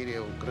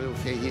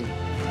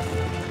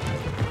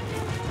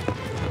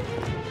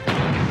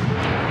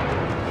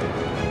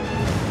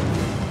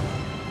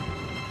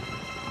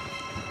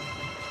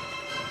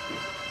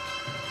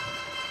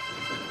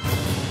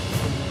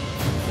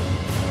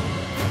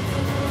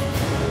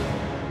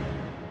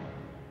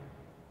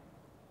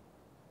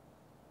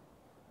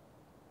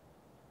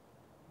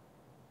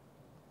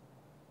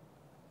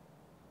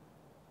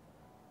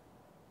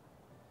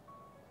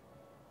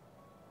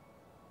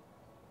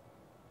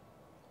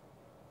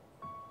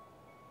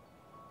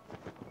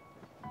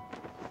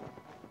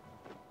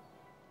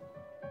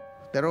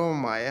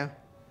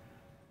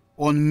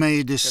 On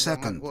May the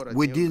 2nd,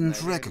 we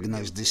didn't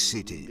recognize the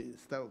city.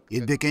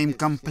 It became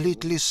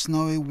completely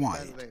snowy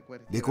white,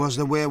 because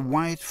there were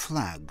white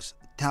flags,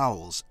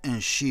 towels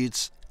and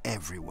sheets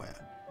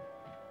everywhere.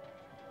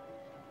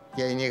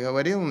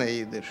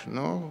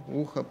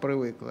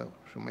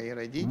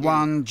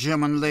 One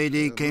German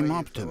lady came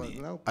up to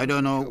me, I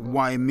don't know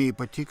why me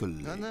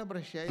particularly,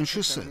 and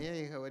she said,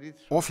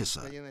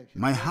 "Officer,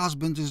 my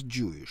husband is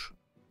Jewish,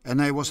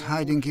 and I was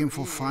hiding him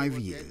for 5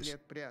 years.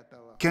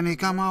 Can he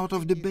come out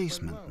of the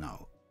basement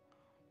now?"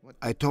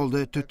 I told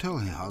her to tell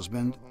her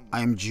husband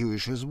I'm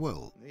Jewish as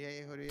well.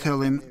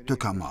 Tell him to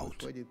come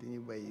out.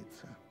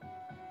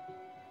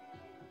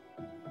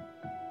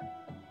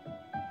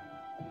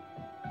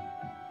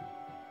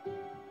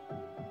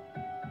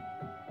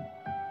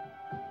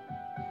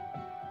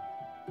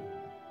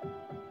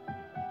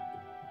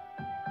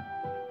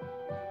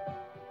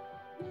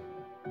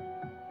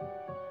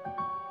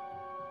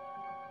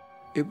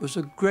 It was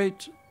a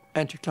great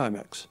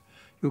anticlimax.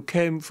 You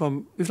came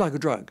from, it was like a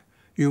drug.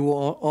 You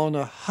were on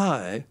a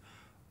high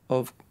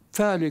of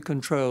fairly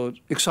controlled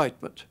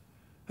excitement.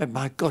 And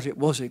my God, it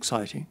was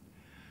exciting.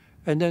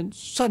 And then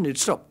suddenly it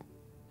stopped.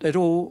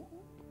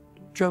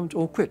 Germans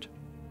all quit.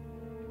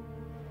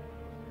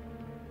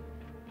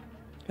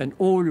 And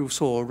all you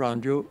saw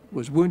around you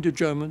was wounded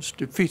Germans,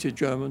 defeated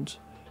Germans,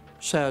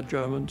 sad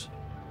Germans.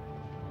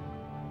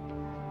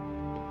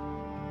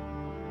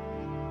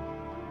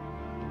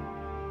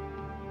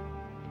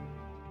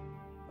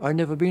 I've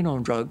never been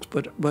on drugs,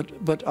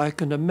 but I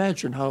can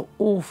imagine how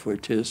awful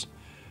it is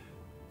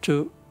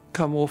to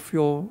come off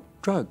your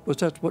drug. But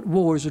that's what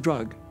war is, a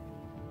drug.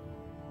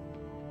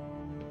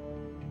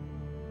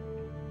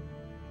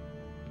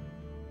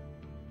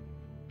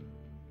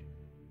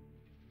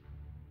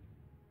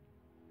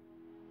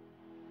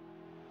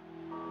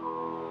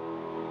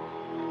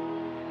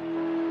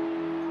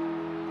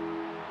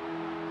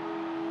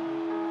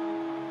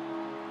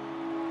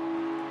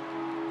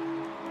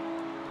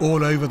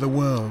 All over the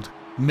world,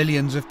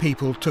 millions of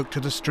people took to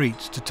the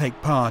streets to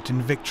take part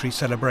in victory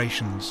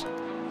celebrations.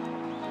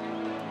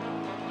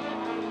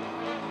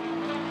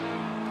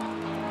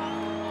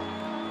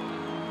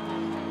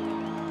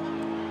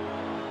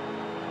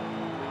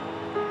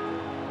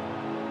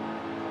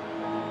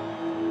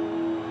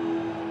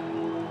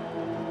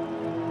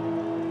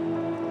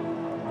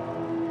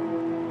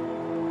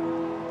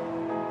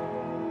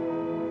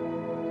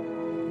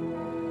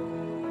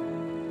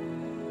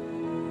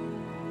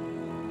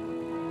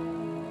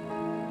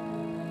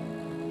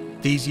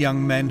 These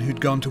young men who'd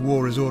gone to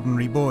war as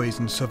ordinary boys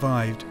and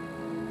survived,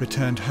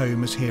 returned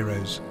home as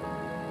heroes.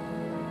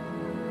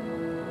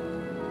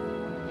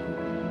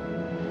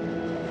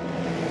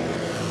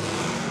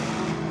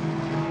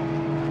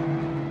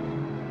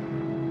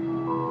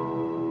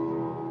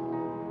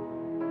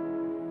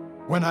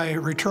 When I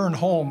returned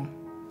home,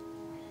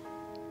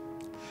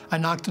 I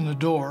knocked on the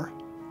door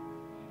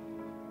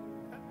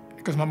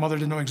because my mother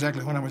didn't know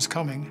exactly when I was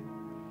coming.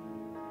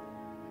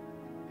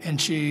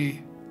 And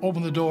she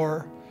opened the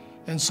door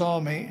and saw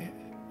me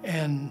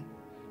and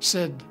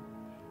said,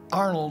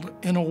 "Arnold,"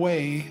 in a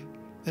way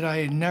that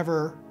I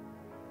never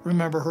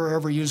remember her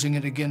ever using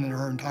it again in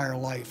her entire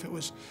life. It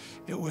was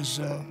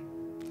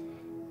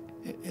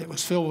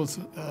filled with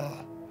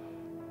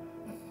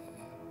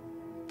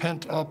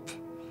pent up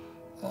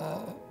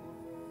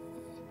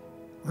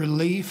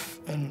relief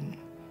and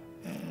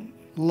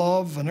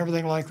love and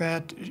everything like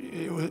that.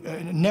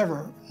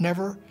 Never,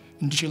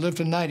 and she lived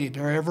to 90,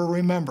 did I ever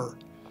remember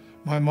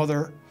my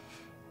mother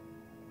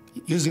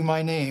using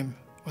my name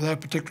with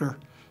that particular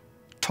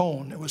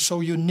tone. It was so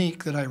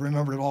unique that I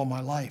remembered it all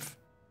my life.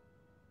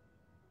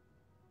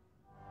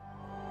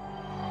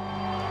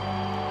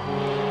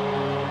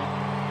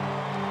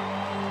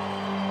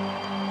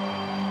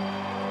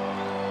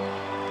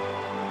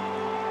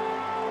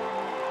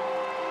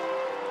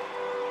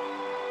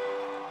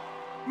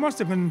 Must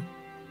have been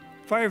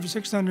 500 or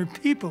 600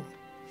 people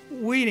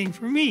waiting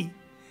for me.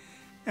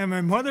 And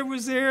my mother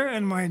was there,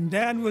 and my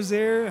dad was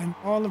there, and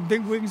all the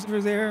bigwigs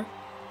were there.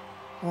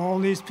 All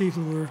these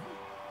people were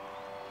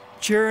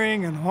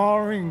cheering and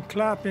hollering and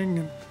clapping,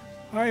 and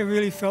I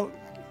really felt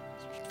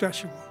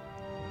special.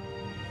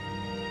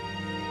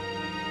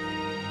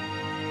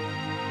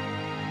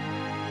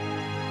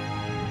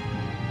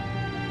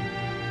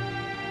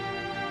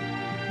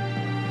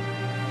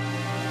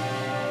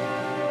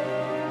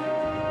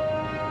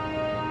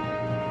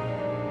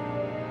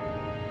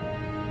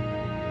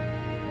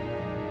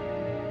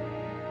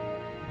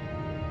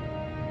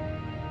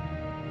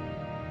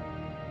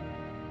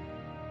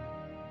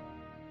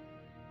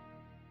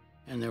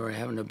 And they were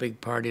having a big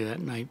party that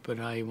night, but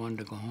I wanted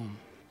to go home.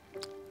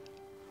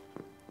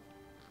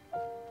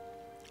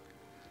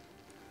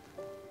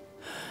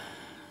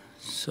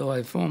 So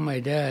I phoned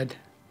my dad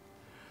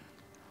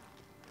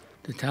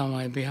to tell him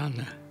I'd be on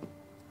the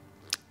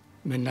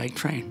midnight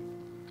train.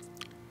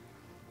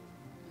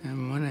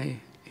 And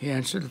when he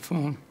answered the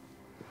phone,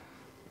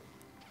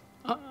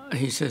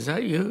 he says,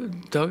 "That you,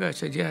 Doug?" I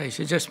said, "Yeah." He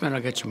said, "Just a minute,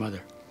 I'll get your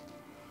mother."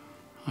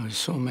 I was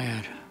so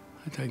mad.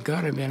 I thought,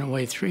 God, I've been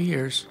away 3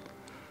 years.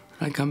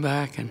 I come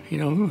back and he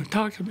don't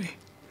talk to me.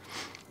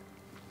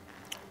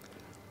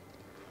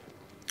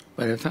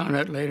 But I found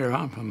out later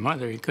on from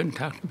Mother, he couldn't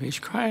talk to me, he's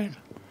crying.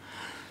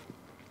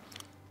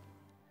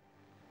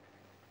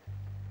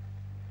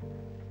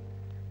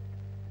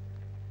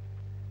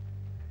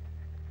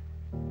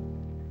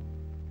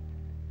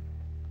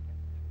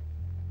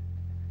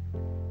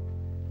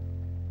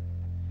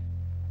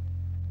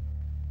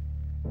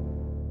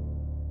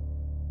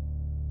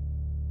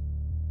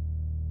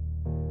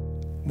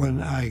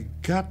 When I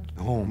got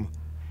home,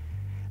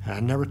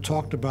 I never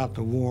talked about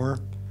the war,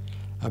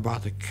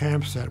 about the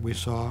camps that we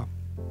saw,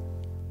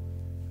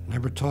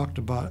 never talked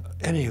about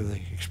any of the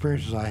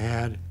experiences I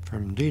had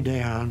from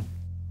D-Day on.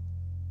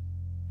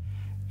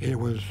 It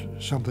was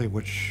something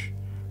which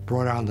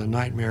brought on the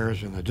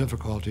nightmares and the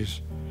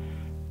difficulties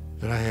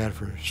that I had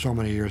for so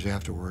many years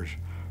afterwards.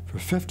 For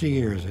 50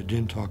 years, I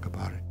didn't talk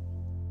about it.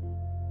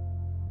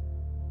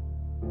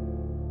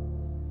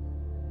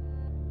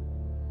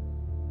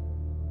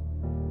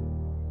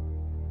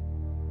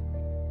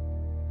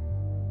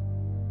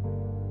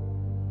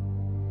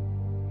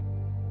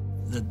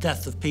 The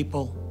death of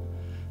people,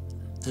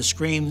 the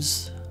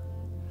screams,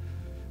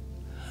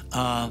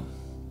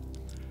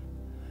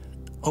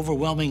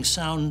 overwhelming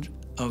sound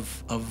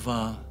of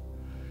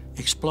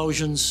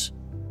explosions.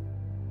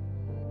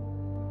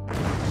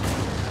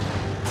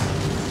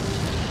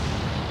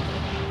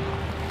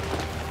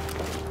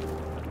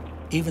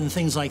 Even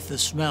things like the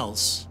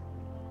smells,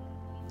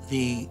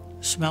 the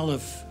smell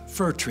of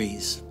fir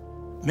trees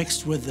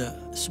mixed with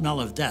the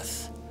smell of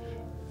death,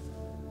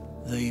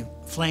 the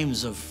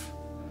flames of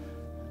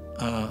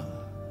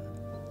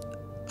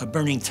a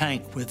burning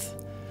tank with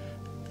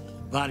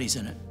bodies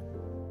in it.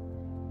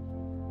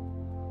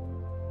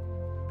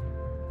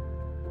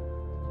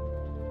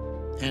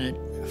 And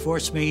it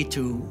forced me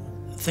to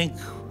think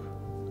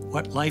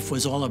what life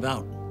was all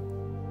about.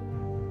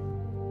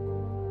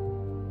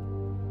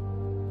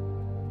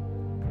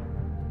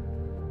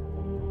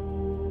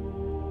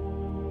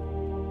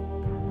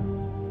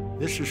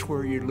 This is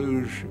where you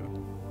lose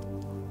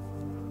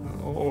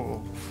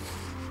all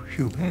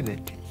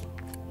humanity.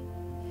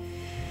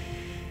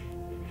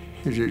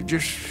 It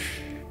just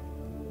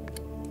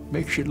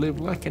makes you live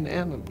like an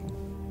animal.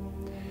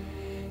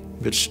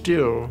 But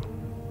still,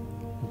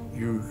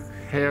 you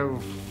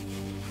have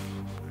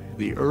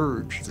the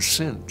urge, the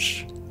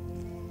sense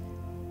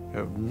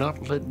of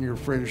not letting your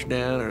friends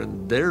down,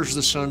 and there's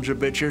the sons of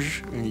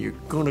bitches, and you're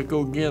gonna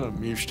go get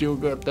them. You've still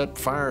got that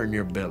fire in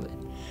your belly.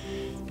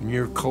 And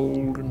you're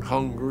cold and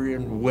hungry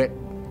and wet,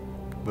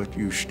 but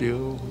you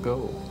still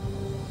go.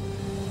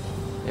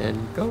 And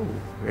go,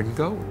 and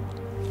go.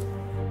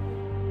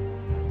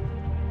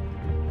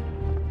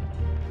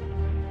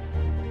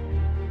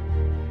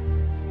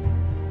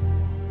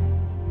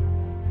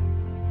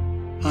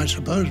 I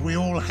suppose we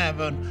all have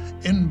an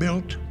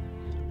inbuilt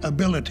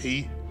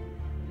ability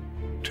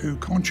to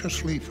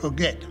consciously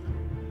forget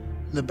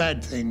the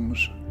bad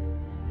things.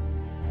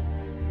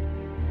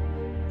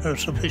 There are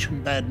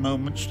sufficient bad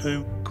moments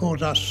to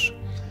cause us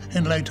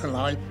in later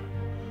life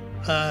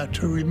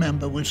to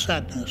remember with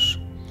sadness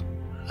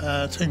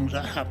things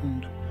that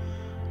happened,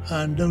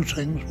 and those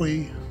things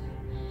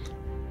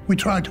we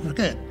try to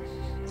forget.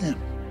 Yeah.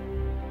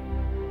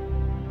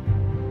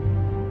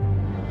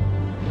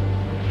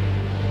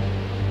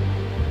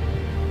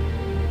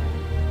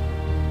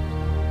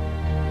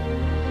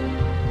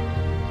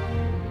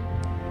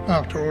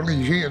 After all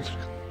these years,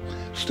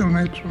 still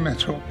makes me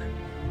talk.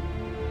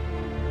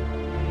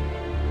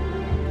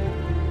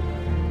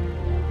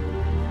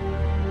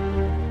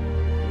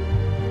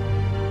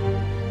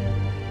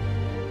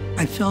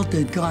 I felt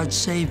that God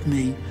saved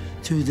me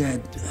through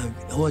that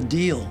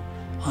ordeal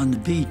on the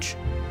beach.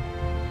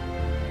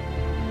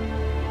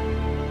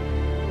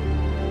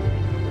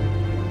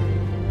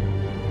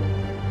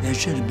 I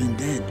should have been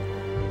dead.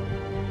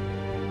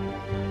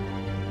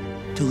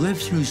 To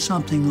live through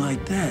something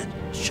like that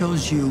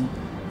shows you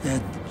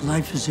that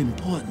life is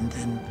important,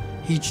 and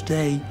each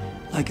day,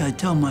 like I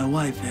tell my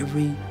wife,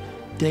 every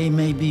day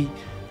maybe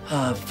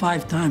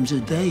 5 times a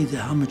day,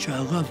 how much I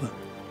love her,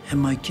 and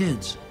my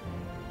kids.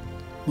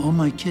 All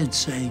my kids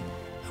say,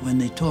 when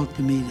they talk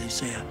to me, they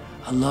say,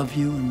 I love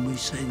you, and we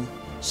say the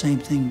same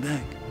thing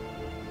back.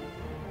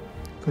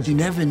 Because you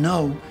never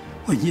know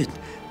when your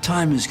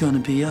time is going to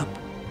be up.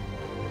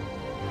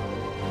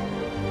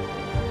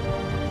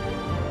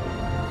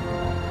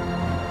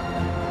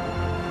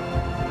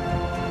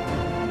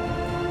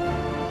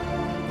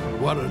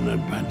 What an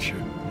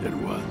adventure it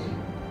was,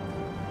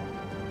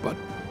 but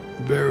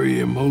very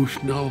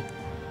emotional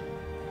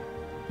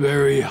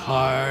very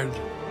hard.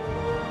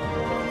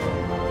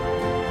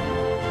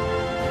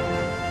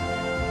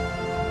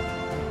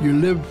 You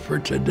lived for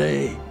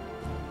today.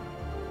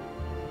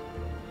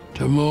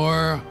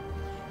 Tomorrow,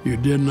 you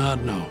did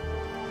not know.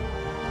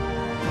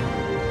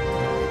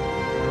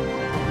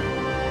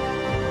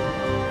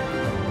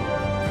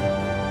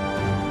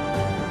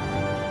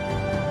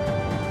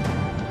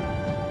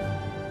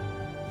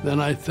 Then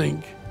I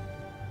think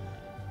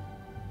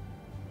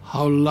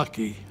how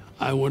lucky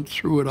I went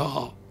through it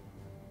all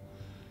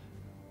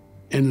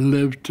and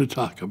lived to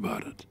talk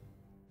about it.